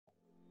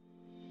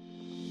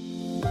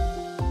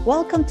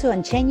Welcome to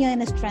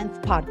Ingenio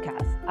Strength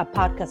Podcast, a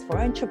podcast for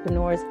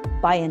entrepreneurs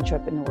by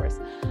entrepreneurs.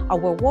 Our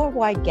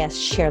worldwide guests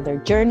share their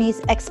journeys,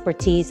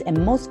 expertise,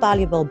 and most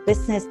valuable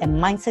business and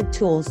mindset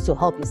tools to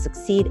help you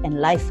succeed in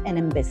life and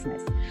in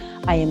business.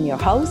 I am your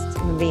host,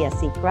 Maria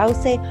C.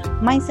 Krause,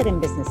 mindset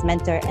and business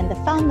mentor, and the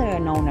founder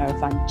and owner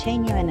of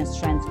Ingenio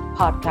Strength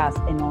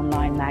Podcast and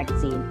online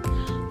magazine.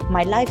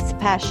 My life's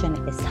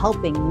passion is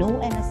helping new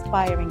and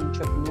aspiring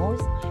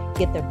entrepreneurs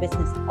get their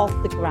business off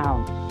the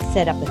ground,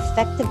 set up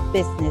effective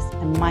business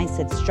and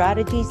mindset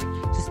strategies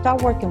to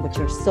start working with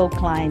your soul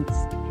clients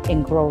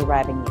and grow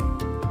revenue.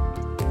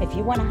 If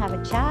you want to have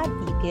a chat,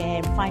 you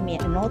can find me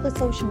on all the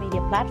social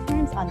media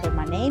platforms under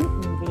my name,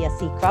 Maria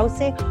C.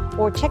 Krause,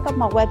 or check out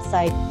my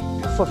website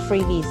for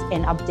freebies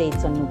and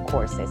updates on new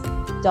courses,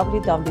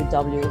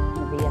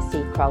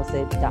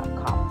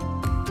 www.mariackrause.com.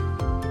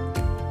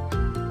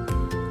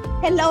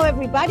 Hello,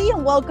 everybody,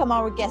 and welcome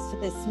our guest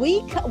this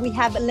week. We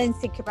have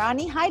Lindsay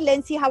Kirani. Hi,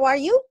 Lindsay. How are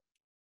you?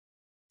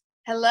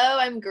 Hello,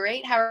 I'm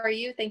great. How are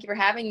you? Thank you for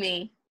having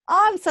me.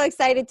 I'm so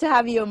excited to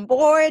have you on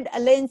board.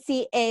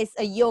 Lindsay is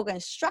a yoga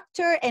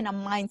instructor and a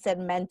mindset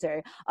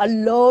mentor. I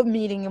love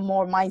meeting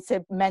more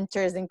mindset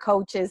mentors and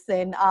coaches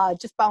and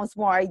just bounce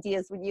more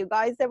ideas with you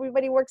guys.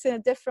 Everybody works in a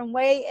different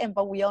way,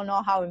 but we all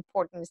know how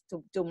important it is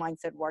to do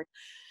mindset work.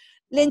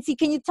 Lindsay,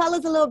 can you tell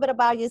us a little bit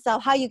about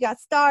yourself, how you got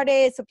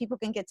started so people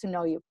can get to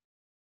know you?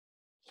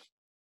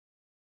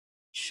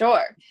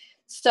 Sure.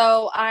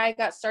 So I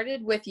got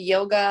started with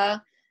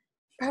yoga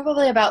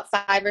probably about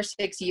 5 or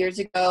 6 years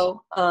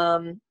ago.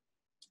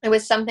 It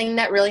was something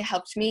that really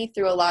helped me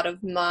through a lot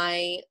of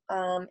my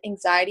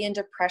anxiety and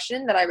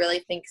depression that I really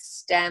think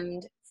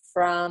stemmed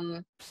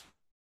from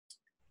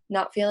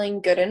not feeling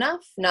good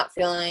enough, not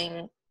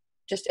feeling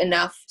just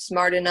enough,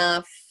 smart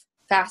enough,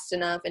 fast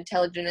enough,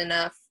 intelligent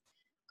enough.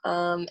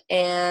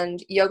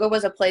 And yoga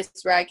was a place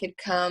where I could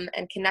come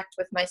and connect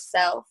with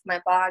myself,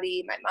 my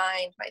body, my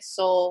mind, my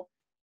soul,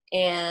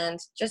 and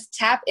just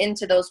tap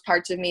into those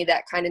parts of me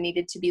that kind of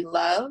needed to be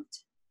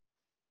loved.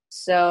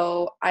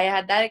 So I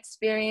had that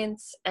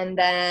experience. And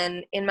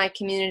then in my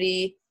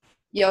community,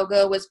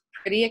 yoga was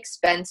pretty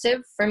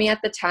expensive for me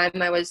at the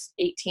time. I was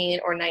 18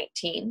 or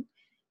 19.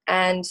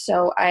 And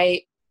so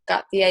I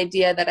got the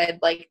idea that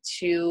I'd like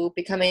to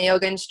become a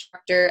yoga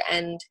instructor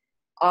and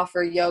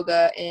offer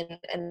yoga in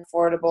an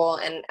affordable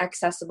and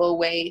accessible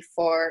way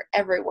for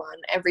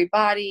everyone, every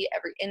body,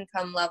 every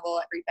income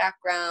level, every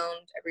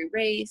background, every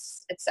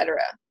race, etc.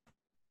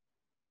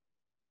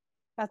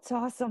 That's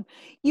awesome.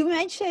 You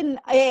mentioned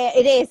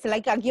it is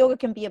like yoga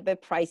can be a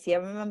bit pricey. I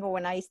remember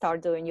when I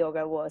started doing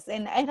yoga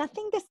and I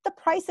think the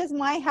prices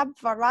might have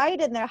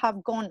varied and they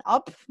have gone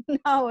up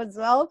now as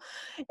well.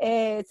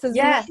 So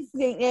Yeah.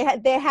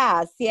 there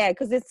has,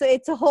 because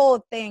it's a whole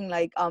thing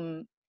like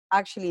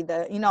actually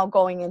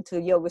going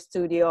into yoga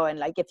studio and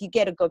like if you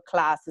get a good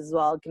class as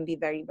well, it can be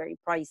very, very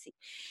pricey,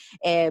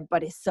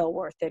 but it's so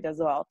worth it as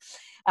well.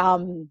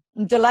 I'm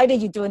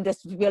delighted you're doing this.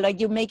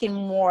 You're making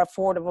more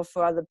affordable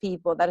for other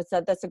people.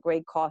 That's a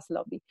great cause,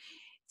 Lovey.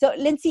 So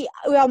Lindsay,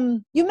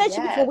 you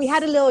mentioned before, we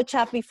had a little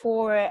chat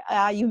before,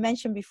 you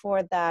mentioned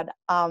before that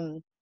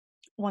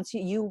once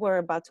you were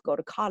about to go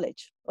to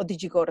college, or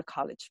did you go to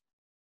college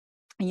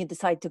and you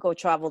decided to go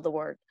travel the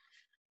world?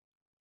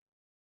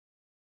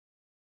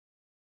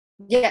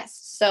 Yes.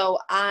 So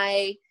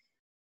I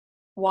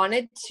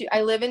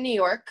live in New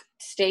York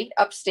State,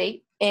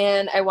 upstate,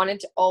 and I wanted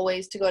to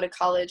always to go to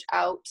college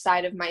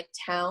outside of my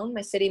town,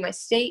 my city, my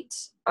state.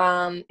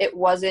 It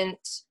wasn't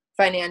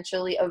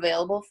financially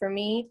available for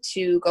me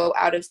to go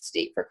out of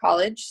state for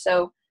college.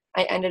 So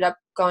I ended up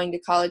going to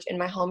college in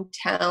my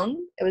hometown.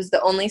 It was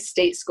the only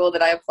state school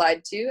that I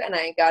applied to, and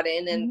I got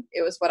in, and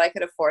it was what I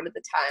could afford at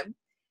the time.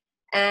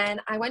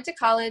 And I went to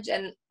college,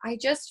 and I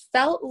just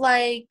felt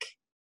like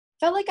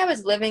I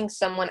was living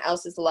someone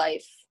else's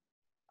life.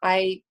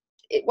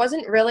 It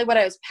wasn't really what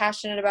I was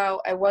passionate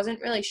about. I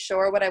wasn't really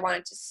sure what I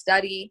wanted to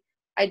study.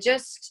 I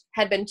just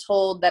had been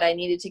told that I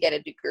needed to get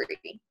a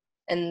degree,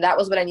 and that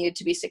was what I needed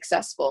to be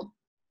successful.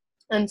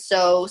 And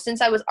so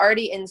since I was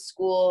already in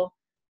school,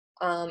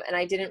 and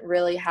I didn't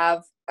really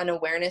have an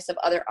awareness of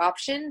other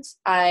options,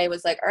 I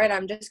was like, all right,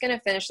 I'm just going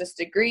to finish this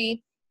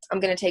degree.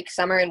 I'm going to take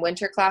summer and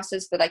winter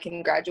classes so that I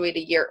can graduate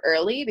a year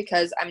early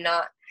because I'm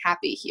not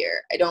happy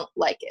here. I don't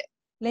like it.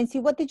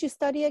 Lindsay, what did you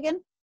study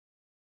again?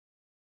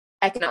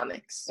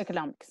 Economics.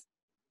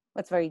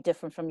 That's very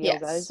different from yoga,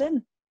 Yes.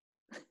 isn't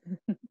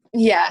it?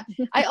 Yeah.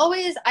 I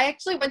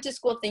actually went to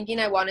school thinking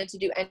I wanted to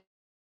do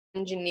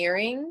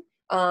engineering.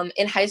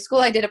 In high school,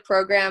 I did a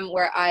program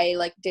where I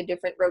did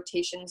different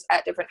rotations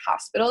at different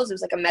hospitals. It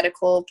was like a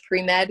medical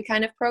pre-med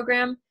kind of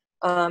program.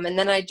 And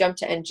then I jumped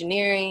to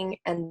engineering,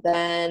 and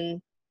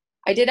then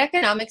I did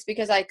economics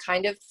because I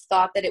kind of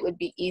thought that it would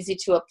be easy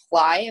to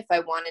apply if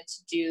I wanted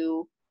to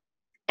do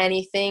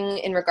anything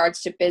in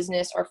regards to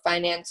business or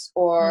finance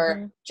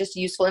or just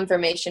useful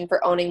information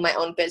for owning my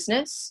own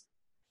business.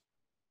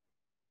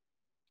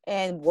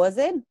 And was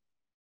it?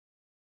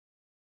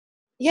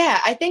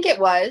 Yeah, I think it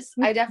was.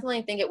 I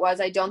definitely think it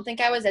was. I don't think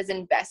I was as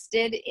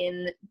invested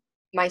in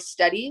my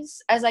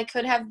studies as I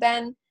could have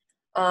been.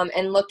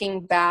 And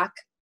looking back,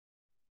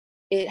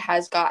 it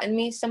has gotten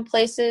me some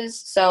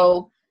places.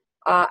 So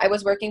I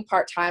was working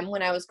part-time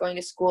when I was going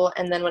to school.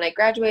 And then when I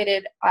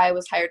graduated, I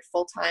was hired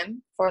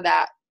full-time for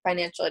that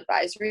financial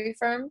advisory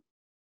firm.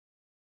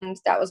 And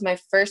that was my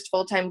first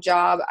full-time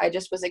job. I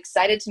just was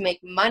excited to make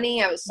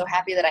money. I was so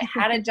happy that I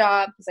had a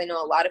job, because I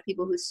know a lot of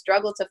people who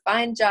struggle to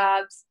find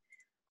jobs.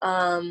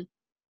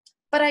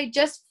 But I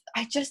just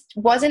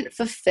wasn't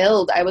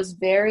fulfilled. I was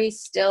very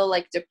still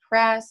like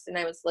depressed, and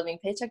I was living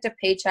paycheck to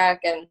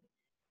paycheck, and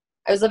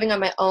I was living on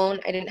my own.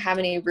 I didn't have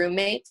any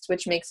roommates,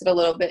 which makes it a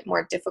little bit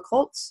more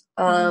difficult.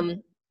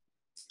 And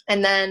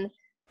then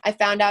I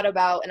found out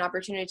about an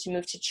opportunity to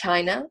move to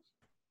China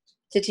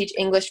to teach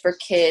English for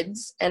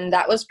kids. And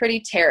that was pretty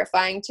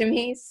terrifying to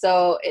me.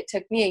 So it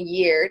took me a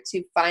year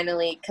to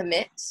finally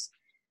commit,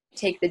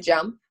 take the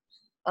jump.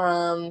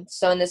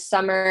 So in the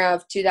summer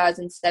of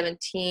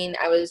 2017,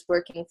 I was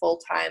working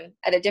full-time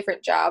at a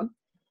different job.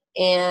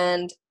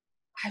 And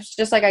I was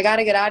just like, I got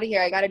to get out of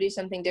here. I got to do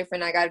something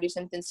different. I got to do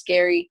something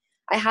scary.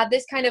 I had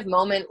this kind of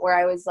moment where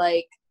I was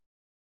like,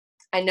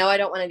 I know I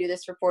don't want to do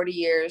this for 40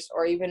 years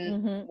or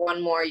even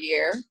one more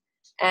year.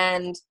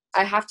 And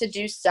I have to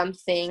do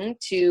something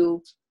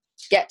to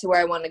get to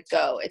where I want to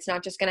go. It's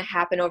not just going to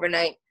happen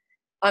overnight.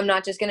 I'm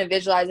not just going to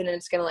visualize it and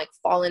it's going to like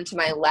fall into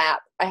my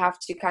lap. I have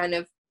to kind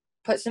of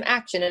put some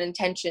action and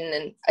intention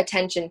and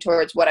attention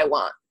towards what I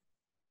want.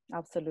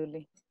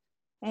 Absolutely.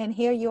 And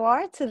here you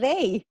are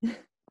today.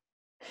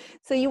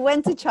 So you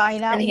went to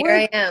China. And here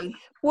I am.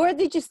 Where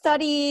did you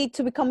study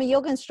to become a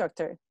yoga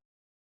instructor?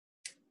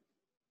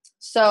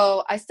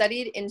 So I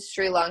studied in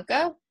Sri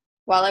Lanka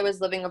while I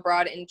was living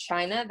abroad in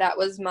China. That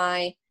was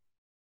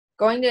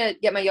going to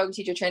get my yoga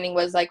teacher training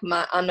was like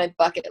on my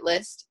bucket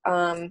list.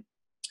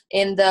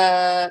 In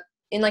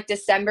like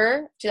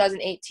December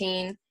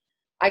 2018,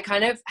 I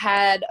kind of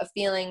had a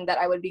feeling that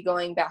I would be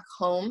going back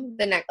home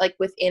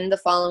within the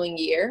following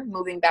year,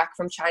 moving back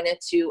from China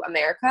to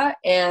America.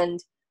 And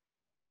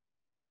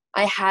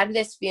I had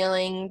this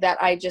feeling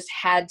that I just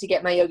had to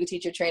get my yoga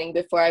teacher training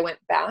before I went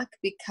back,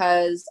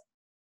 because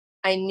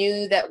I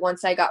knew that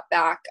once I got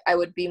back, I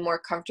would be more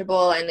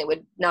comfortable and it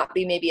would not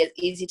be maybe as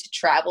easy to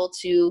travel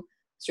to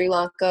Sri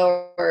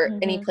Lanka or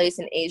any place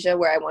in Asia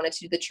where I wanted to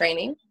do the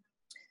training.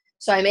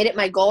 So I made it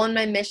my goal and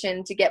my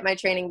mission to get my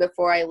training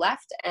before I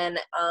left. And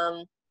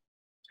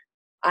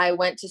I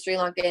went to Sri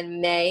Lanka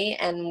in May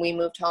and we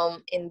moved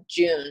home in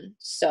June.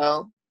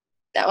 So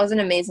that was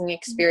an amazing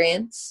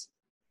experience.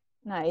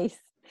 Nice.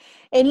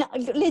 And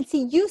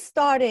Lindsay, you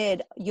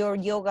started your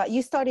yoga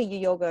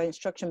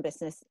instruction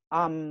business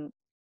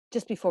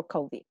just before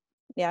COVID.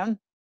 Yeah?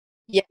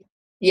 Yeah.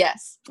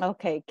 Yes.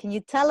 Okay. Can you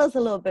tell us a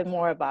little bit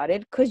more about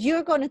it? Because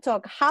you're going to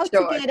talk how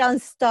to get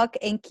unstuck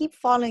and keep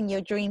following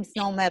your dreams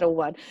no matter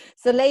what.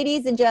 So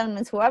ladies and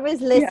gentlemen, whoever is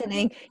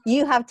listening,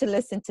 you have to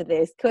listen to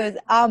this, because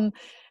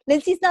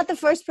Lindsay's not the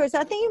first person.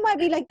 I think you might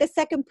be like the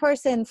second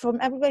person from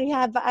everybody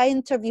I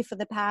interviewed for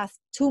the past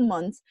 2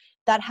 months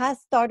that has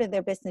started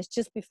their business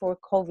just before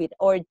COVID,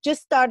 or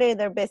just started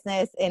their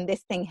business and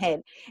this thing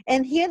hit.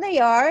 And here they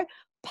are,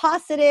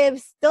 positive,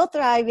 still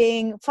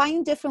thriving,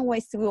 finding different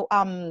ways to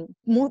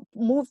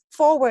move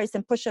forwards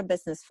and push your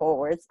business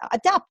forwards,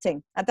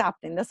 adapting.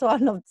 That's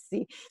what I love to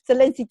see. So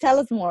Lindsay, tell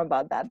us more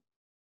about that.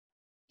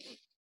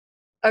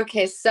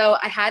 Okay, so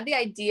I had the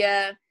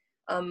idea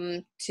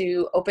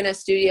to open a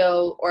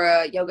studio or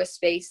a yoga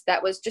space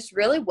that was just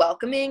really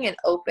welcoming and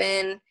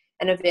open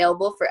and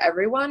available for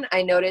everyone.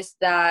 I noticed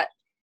that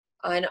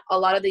on a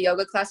lot of the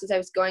yoga classes I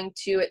was going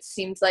to, it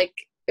seemed like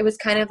it was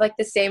kind of like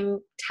the same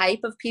type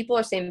of people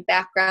or same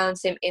background,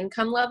 same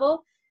income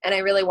level. And I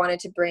really wanted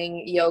to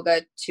bring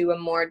yoga to a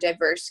more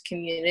diverse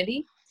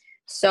community.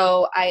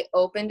 So I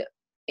opened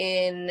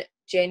in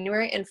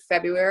January and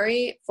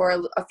February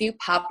for a few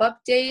pop-up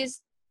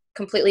days,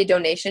 completely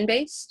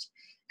donation-based,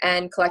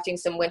 and collecting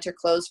some winter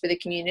clothes for the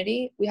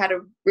community. We had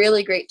a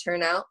really great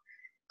turnout,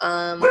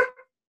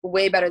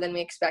 way better than we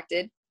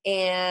expected.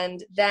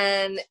 And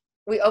then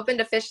we opened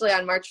officially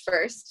on March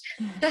 1st.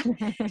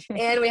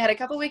 And we had a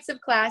couple weeks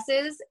of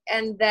classes.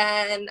 And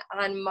then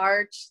on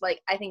March,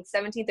 I think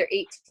 17th or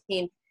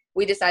 18th,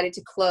 we decided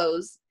to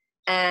close.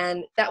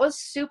 And that was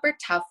super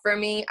tough for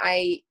me.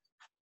 I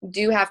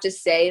do have to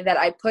say that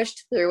I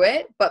pushed through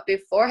it. But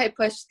before I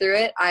pushed through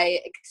it, I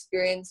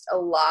experienced a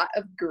lot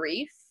of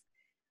grief.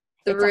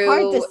 It's a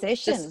hard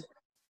decision.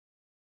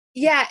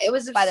 It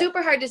was a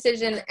super hard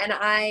decision. And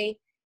I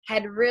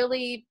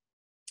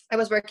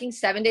was working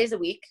 7 days a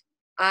week.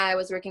 I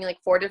was working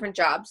 4 different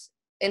jobs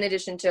in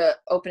addition to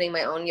opening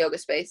my own yoga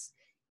space.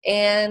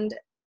 And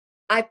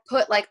I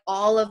put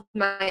all of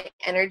my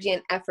energy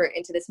and effort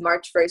into this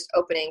March 1st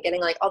opening,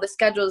 getting all the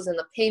schedules and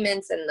the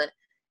payments and the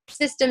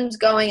systems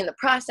going and the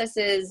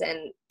processes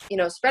and,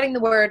 spreading the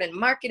word and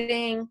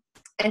marketing.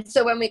 And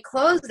so when we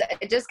closed,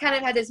 I just kind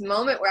of had this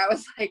moment where I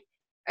was like,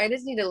 I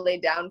just need to lay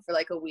down for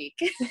a week.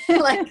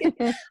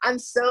 I'm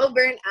so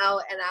burnt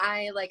out and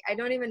I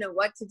don't even know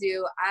what to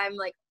do.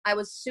 I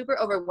was super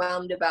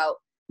overwhelmed about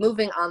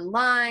moving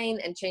online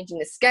and changing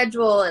the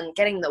schedule and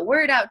getting the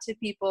word out to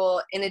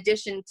people, in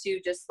addition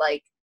to just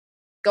like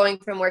going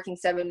from working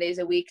 7 days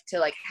a week to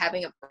like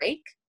having a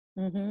break.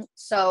 Mm-hmm.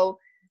 So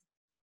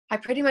I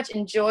pretty much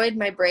enjoyed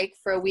my break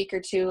for a week or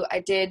two.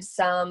 I did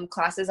some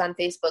classes on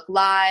Facebook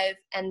Live,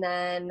 and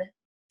then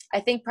I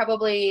think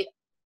probably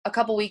a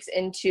couple weeks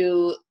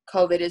into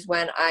COVID is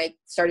when I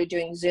started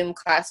doing Zoom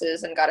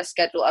classes and got a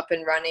schedule up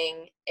and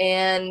running.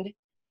 And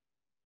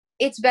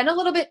it's been a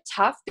little bit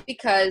tough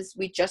because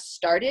we just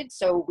started,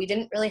 so we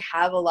didn't really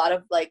have a lot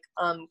of like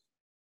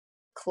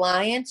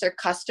clients or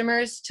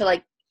customers to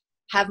like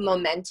have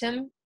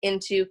momentum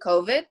into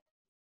COVID.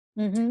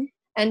 Mm-hmm.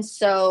 And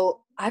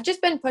so I've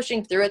just been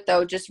pushing through it,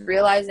 though, just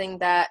realizing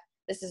that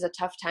this is a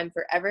tough time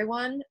for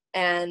everyone,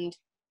 and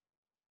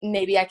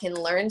maybe I can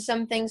learn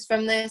some things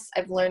from this.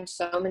 I've learned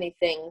so many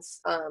things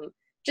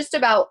just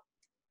about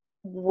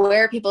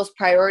where people's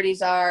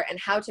priorities are and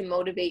how to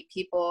motivate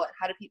people and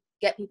how to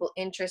get people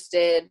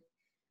interested.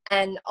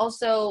 And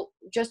also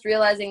just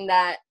realizing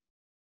that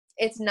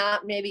it's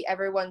not maybe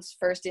everyone's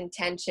first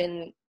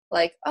intention,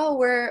 like, oh,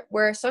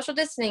 we're social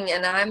distancing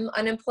and I'm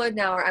unemployed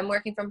now, or I'm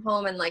working from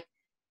home and like,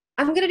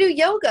 I'm going to do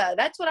yoga.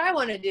 That's what I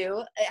want to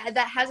do.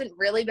 That hasn't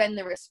really been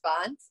the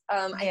response.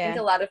 I think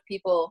a lot of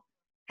people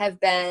have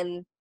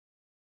been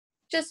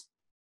just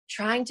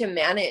trying to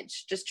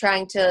manage, just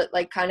trying to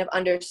like kind of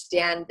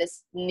understand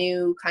this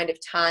new kind of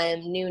time,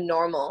 new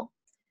normal.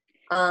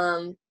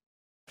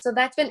 So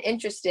that's been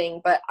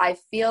interesting, but I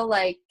feel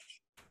like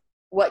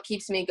what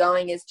keeps me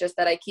going is just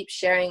that I keep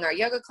sharing our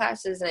yoga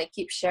classes, and I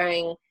keep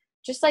sharing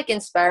just like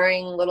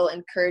inspiring little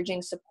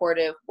encouraging,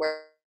 supportive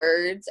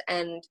words,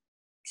 and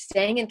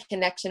staying in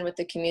connection with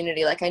the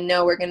community. Like I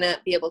know we're going to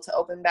be able to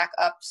open back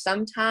up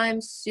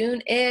sometime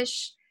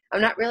soon-ish.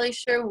 I'm not really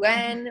sure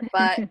when,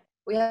 but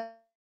we have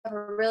a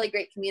really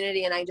great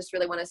community, and I just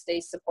really want to stay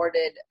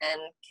supported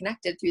and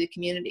connected through the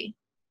community.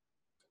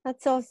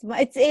 That's awesome.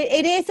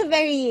 It's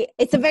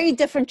a very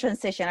different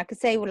transition. I could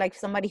say with like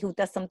somebody who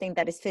does something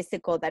that is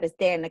physical, that is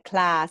there in a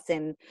class,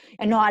 and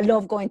I know I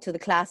love going to the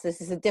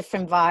classes. It's a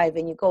different vibe,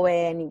 and you go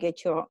in and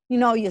get your,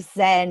 your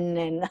Zen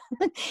and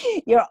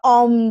your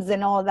ums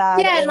and all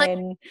that. Yeah,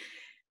 and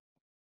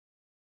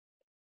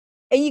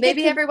you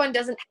maybe everyone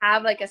doesn't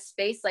have like a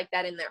space like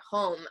that in their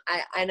home.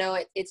 I know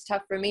it's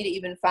tough for me to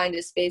even find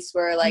a space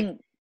where like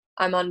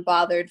I'm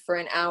unbothered for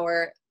an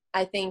hour.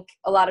 I think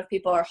a lot of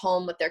people are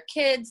home with their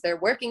kids. They're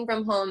working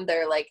from home.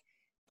 They're like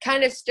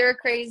kind of stir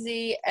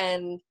crazy.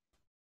 And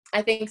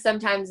I think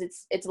sometimes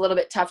it's a little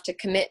bit tough to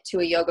commit to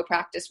a yoga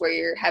practice where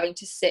you're having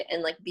to sit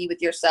and like be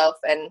with yourself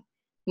and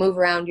move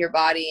around your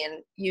body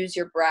and use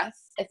your breath.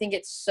 I think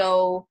it's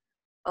so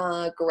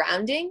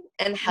grounding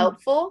and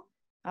helpful.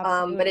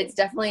 But it's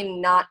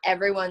definitely not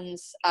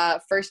everyone's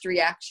first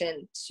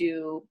reaction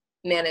to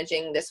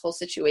managing this whole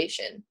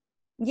situation.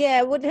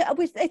 Yeah,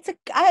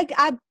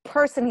 I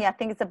personally, I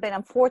think it's a bit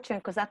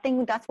unfortunate, because I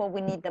think that's what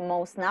we need the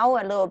most now,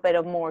 a little bit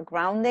of more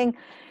grounding.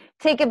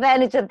 Take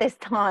advantage of this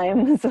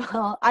time as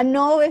well. I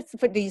know it's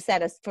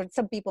for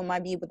some people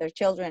might be with their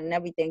children and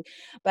everything,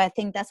 but I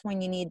think that's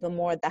when you need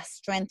that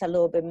strength a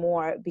little bit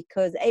more,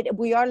 because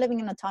we are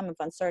living in a time of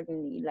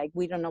uncertainty. Like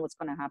we don't know what's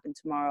going to happen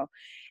tomorrow.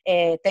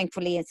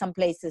 Thankfully, in some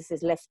places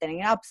it's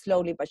lifting up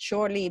slowly but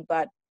surely,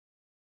 but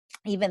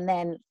even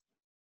then,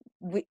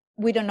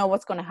 we don't know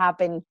what's going to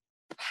happen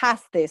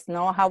past this,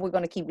 how we're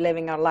going to keep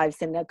living our lives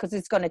in there, because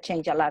it's going to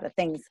change a lot of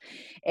things,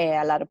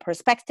 a lot of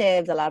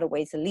perspectives, a lot of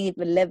ways to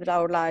live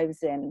our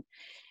lives, and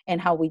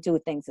how we do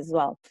things as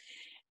well.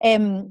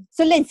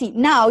 So Lindsay,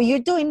 now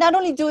you're not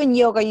only doing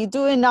yoga,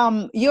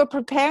 you're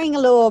preparing a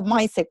little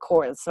mindset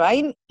course,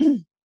 right?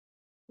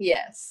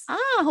 Yes.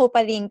 I hope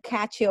I didn't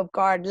catch you off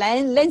guard.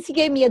 Lindsay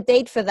gave me a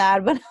date for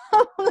that, but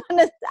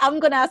I'm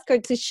gonna ask her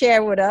to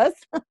share with us.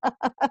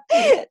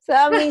 So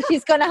I mean,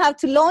 she's gonna have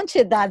to launch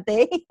it that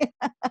day.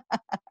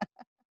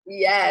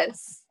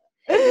 Yes.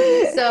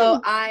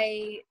 So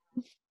I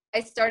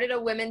started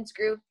a women's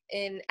group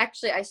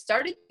I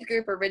started the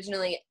group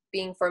originally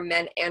being for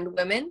men and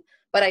women,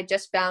 but I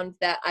just found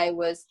that I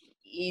was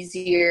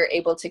easier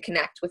able to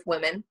connect with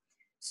women.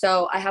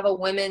 So I have a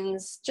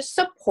women's just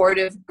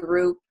supportive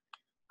group.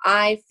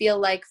 I feel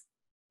like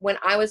when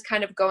I was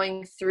kind of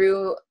going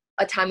through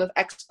a time of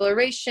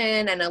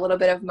exploration and a little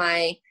bit of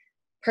my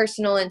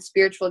personal and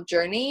spiritual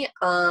journey,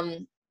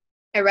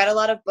 I read a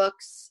lot of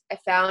books. I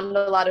found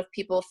a lot of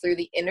people through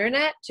the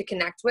internet to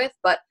connect with,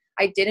 but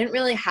I didn't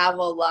really have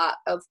a lot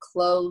of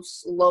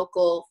close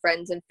local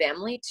friends and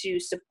family to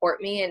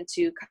support me and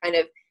to kind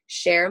of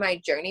share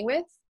my journey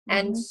with. Mm-hmm.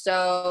 And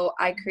so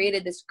I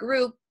created this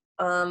group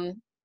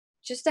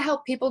just to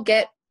help people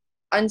get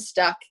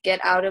unstuck, get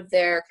out of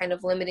their kind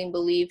of limiting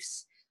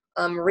beliefs,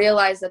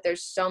 realize that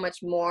there's so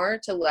much more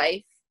to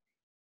life,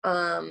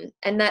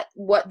 and that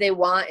what they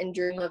want and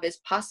dream of is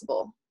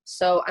possible.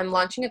 So I'm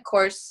launching a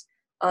course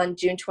on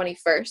June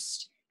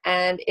 21st,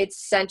 and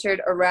it's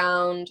centered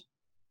around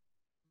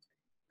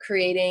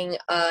creating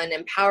an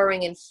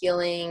empowering and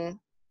healing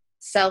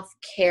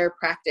self-care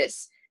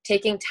practice,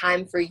 taking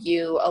time for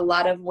you. A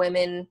lot of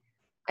women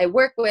I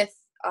work with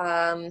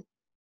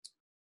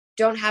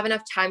don't have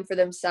enough time for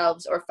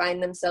themselves or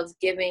find themselves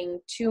giving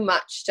too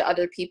much to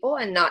other people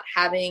and not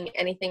having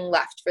anything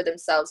left for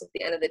themselves at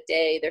the end of the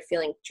day. They're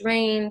feeling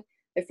drained,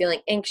 they're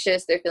feeling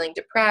anxious, they're feeling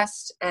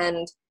depressed.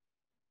 And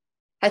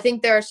I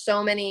think there are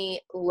so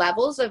many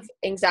levels of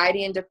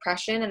anxiety and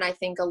depression. And I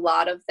think a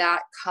lot of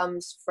that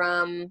comes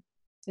from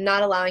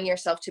not allowing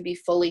yourself to be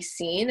fully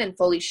seen and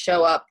fully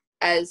show up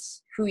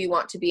as who you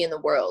want to be in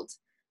the world.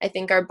 I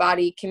think our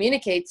body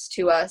communicates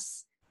to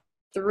us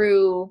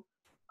through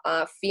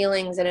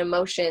feelings and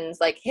emotions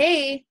like,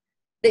 hey,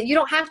 that you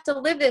don't have to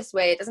live this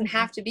way. It doesn't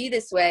have to be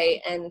this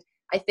way. And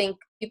I think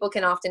people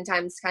can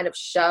oftentimes kind of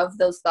shove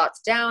those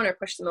thoughts down or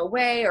push them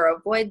away or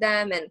avoid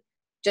them and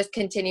just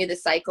continue the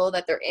cycle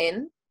that they're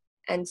in.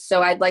 And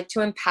so I'd like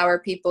to empower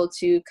people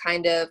to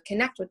kind of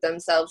connect with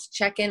themselves,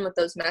 check in with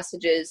those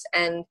messages,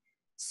 and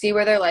see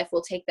where their life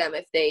will take them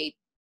if they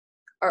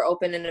are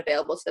open and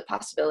available to the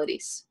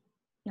possibilities.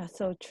 That's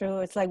so true.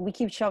 It's like we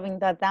keep shoving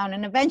that down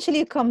and eventually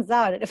it comes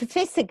out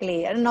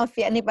physically. I don't know if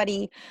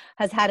anybody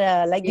has had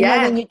you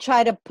know, when you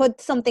try to put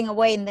something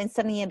away and then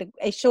suddenly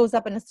it shows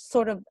up in a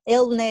sort of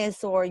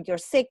illness, or you're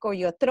sick or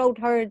your throat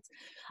hurts.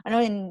 I know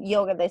in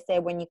yoga they say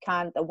when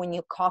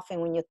you're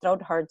coughing, when your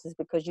throat hurts, is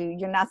because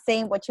you're not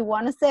saying what you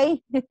want to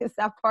say. Is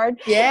that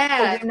part?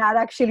 Yeah. So you're not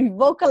actually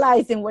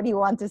vocalizing what you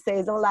want to say.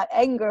 It's all that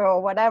anger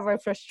or whatever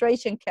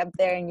frustration kept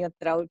there in your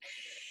throat.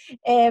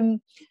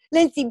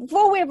 Lindsay,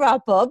 before we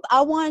wrap up,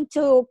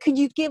 could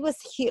you give us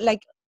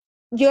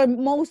your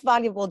most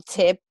valuable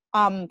tip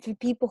for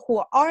people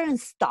who are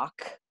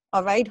unstuck,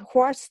 all right, who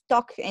are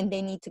stuck and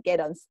they need to get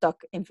unstuck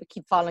and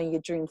keep following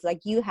your dreams like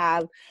you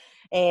have,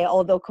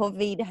 although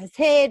COVID has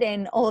hit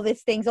and all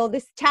these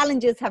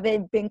challenges have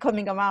been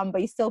coming around,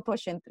 but you're still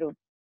pushing through.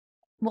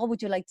 What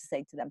would you like to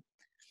say to them?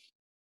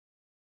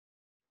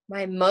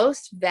 My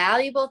most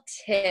valuable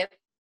tip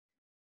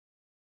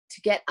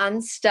to get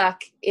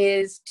unstuck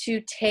is to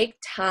take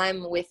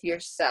time with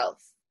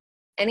yourself.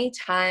 Any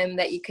time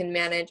that you can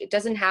manage. It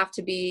doesn't have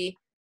to be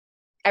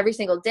every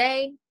single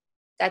day.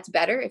 That's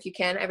better if you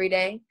can every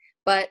day.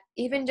 But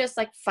even just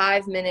like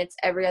 5 minutes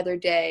every other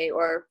day,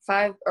 or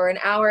an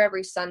hour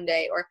every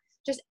Sunday, or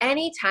just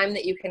any time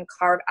that you can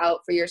carve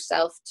out for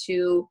yourself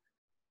to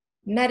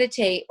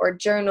meditate or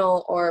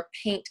journal or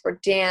paint or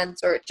dance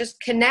or just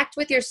connect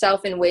with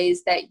yourself in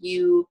ways that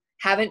you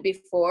haven't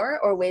before,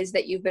 or ways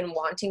that you've been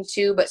wanting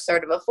to but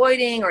sort of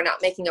avoiding or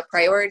not making a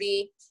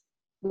priority.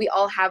 We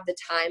all have the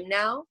time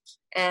now,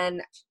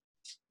 and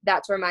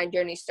that's where my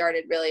journey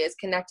started, really, is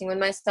connecting with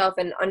myself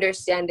and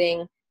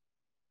understanding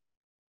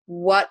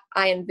what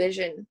I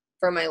envision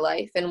for my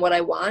life and what I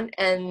want,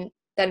 and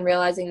then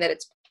realizing that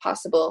it's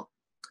possible.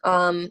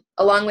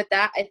 Along with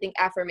that, I think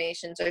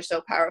affirmations are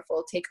so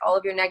powerful. Take all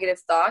of your negative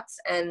thoughts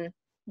and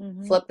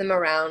flip them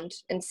around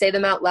and say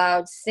them out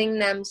loud, sing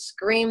them,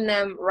 scream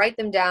them, write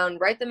them down,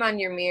 write them on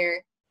your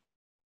mirror.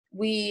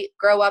 We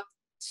grow up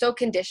so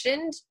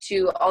conditioned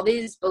to all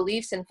these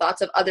beliefs and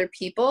thoughts of other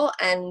people,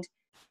 and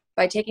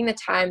by taking the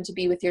time to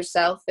be with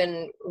yourself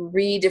and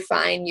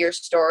redefine your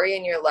story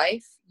and your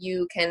life,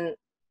 you can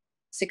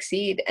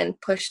succeed and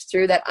push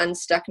through that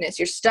unstuckness.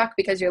 You're stuck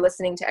because you're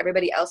listening to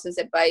everybody else's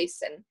advice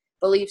and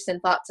beliefs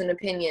and thoughts and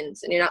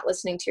opinions, and you're not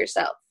listening to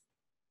yourself.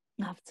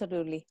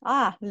 Absolutely.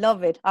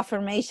 Love it.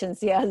 Affirmations.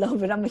 Yeah, I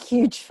love it. I'm a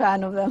huge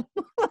fan of them.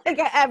 Like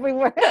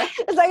everywhere.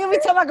 It's like every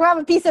time I grab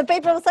a piece of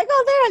paper, I was like,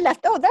 oh, there I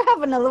left. Oh, there I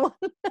have another one.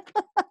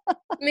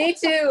 Me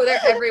too.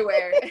 They're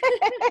everywhere.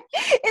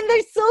 And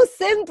they're so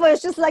simple.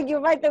 It's just like you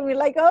write them, you're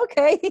like,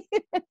 okay.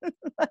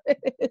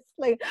 It's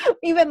like,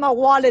 even my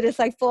wallet is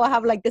like full. I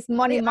have like this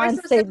money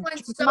mindset.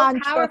 So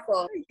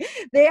powerful.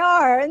 They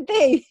are, aren't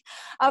they?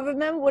 I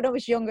remember when I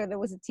was younger, there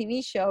was a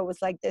TV show. It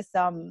was like this,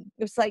 it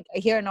was like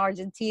here in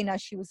Argentina.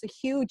 She was a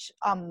huge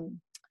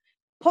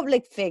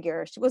public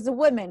figure. She was a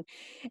woman.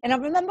 And I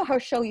remember her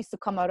show used to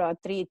come out at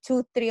 3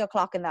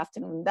 o'clock in the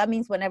afternoon. That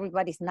means when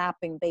everybody's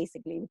napping,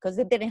 basically, because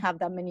it didn't have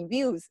that many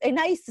views. And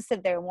I used to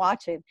sit there and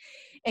watch it.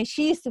 And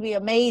she used to be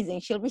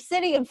amazing. She'll be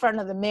sitting in front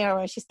of the mirror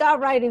and she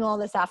started writing all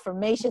these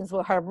affirmations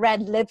with her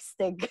red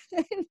lipstick.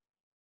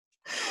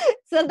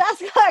 So that's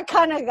how I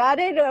kind of got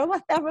it.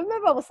 I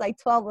remember I was like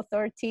 12 or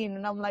 13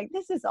 and I'm like,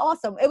 this is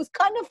awesome. It was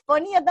kind of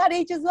funny at that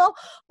age as well,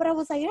 but I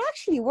was like, it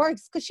actually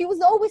works, because she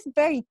was always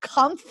very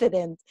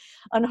confident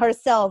on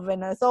herself,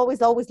 and it's always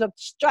looked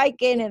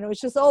striking, and it was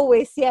just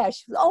always, she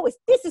was always,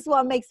 this is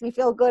what makes me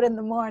feel good in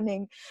the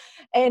morning.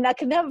 And I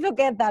can never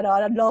forget that.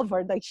 I love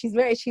her. Like she's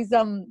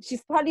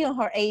probably in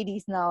her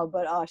 80s now,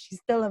 but she's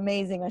still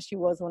amazing as she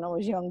was when I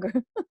was younger.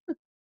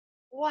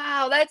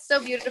 Wow, that's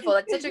so beautiful.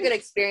 That's such a good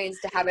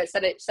experience to have at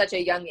such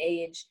a young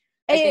age.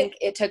 I think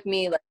it took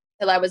me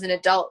till I was an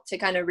adult to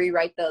kind of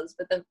rewrite those.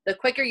 But the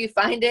quicker you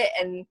find it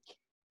and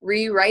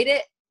rewrite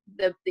it,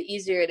 the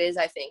easier it is,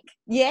 I think.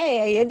 Yeah.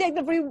 It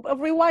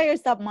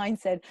rewires that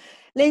mindset.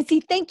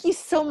 Lindsay, thank you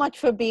so much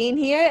for being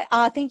here.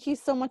 Thank you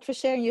so much for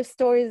sharing your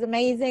story. It's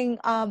amazing.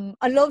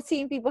 I love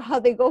seeing people, how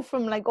they go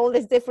from like all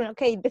this different,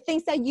 the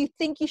things that you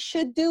think you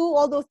should do,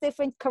 all those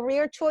different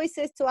career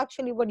choices, to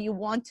actually what you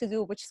want to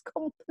do, which is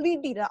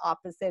completely the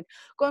opposite.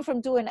 Going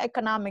from doing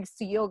economics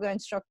to yoga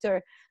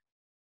instructor.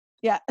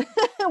 Yeah.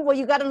 Well,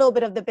 you got a little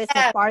bit of the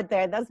business part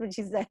there. That's what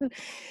she said.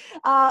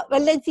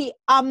 But Lindsay,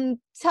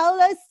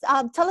 tell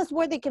us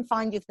where they can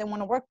find you if they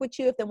want to work with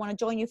you, if they want to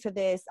join you for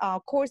this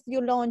course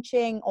you're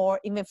launching,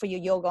 or even for your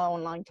yoga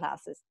online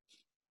classes.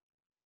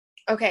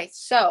 Okay.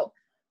 So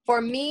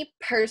for me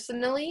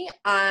personally,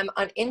 I'm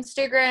on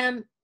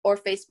Instagram or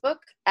Facebook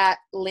at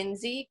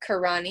Lindsay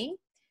Karani.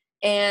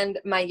 And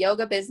my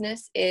yoga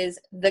business is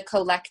The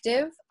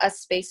Collective, a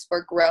space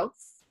for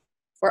growth.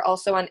 We're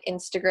also on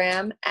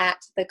Instagram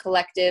at The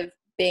Collective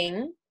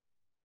Bing.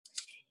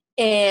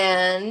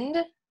 And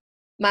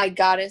my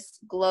Goddess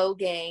Glow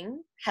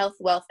Gang, Health,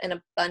 Wealth, and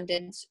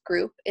Abundance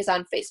group is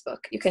on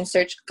Facebook. You can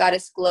search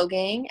Goddess Glow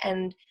Gang,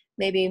 and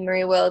maybe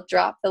Marie will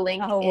drop the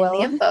link in the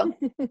info.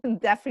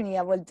 Definitely.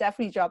 I will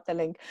definitely drop the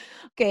link.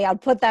 Okay. I'll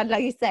put that,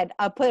 like you said,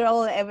 I'll put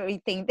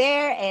everything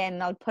there,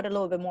 and I'll put a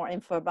little bit more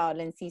info about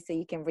Lindsay so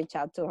you can reach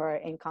out to her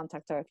and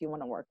contact her if you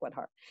want to work with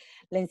her.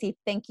 Lindsay,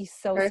 thank you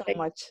so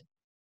much.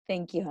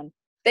 Thank you, hon.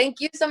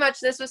 Thank you so much.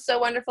 This was so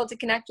wonderful to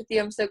connect with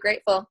you. I'm so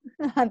grateful.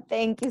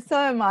 Thank you. So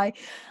am I.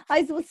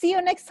 I will see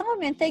you next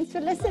time, and thanks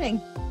for listening.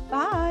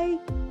 Bye.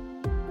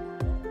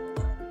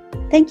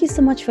 Thank you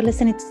so much for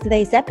listening to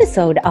today's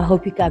episode. I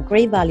hope you got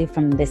great value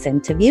from this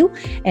interview.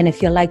 And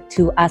if you'd like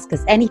to ask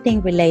us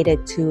anything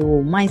related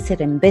to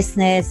mindset and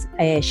business,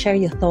 share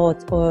your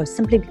thoughts, or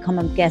simply become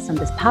a guest on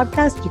this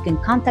podcast, you can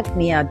contact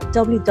me at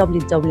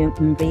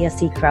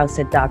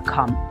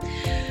www.mariackrause.com.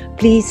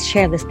 Please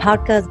share this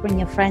podcast, bring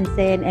your friends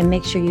in, and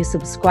make sure you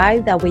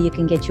subscribe. That way you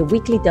can get your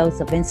weekly dose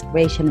of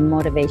inspiration and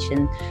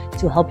motivation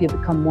to help you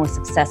become more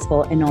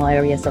successful in all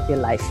areas of your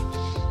life.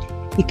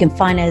 You can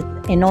find us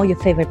in all your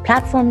favorite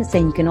platforms,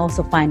 and you can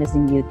also find us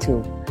on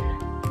YouTube.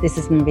 This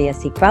is Maria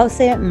C. Krause,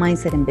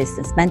 Mindset and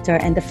Business Mentor,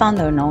 and the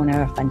founder and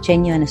owner of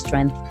Genuine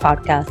Strength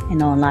podcast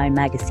and online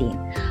magazine.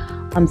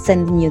 I'm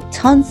sending you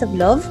tons of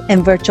love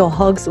and virtual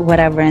hugs,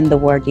 whatever in the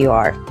world you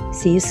are.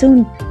 See you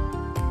soon.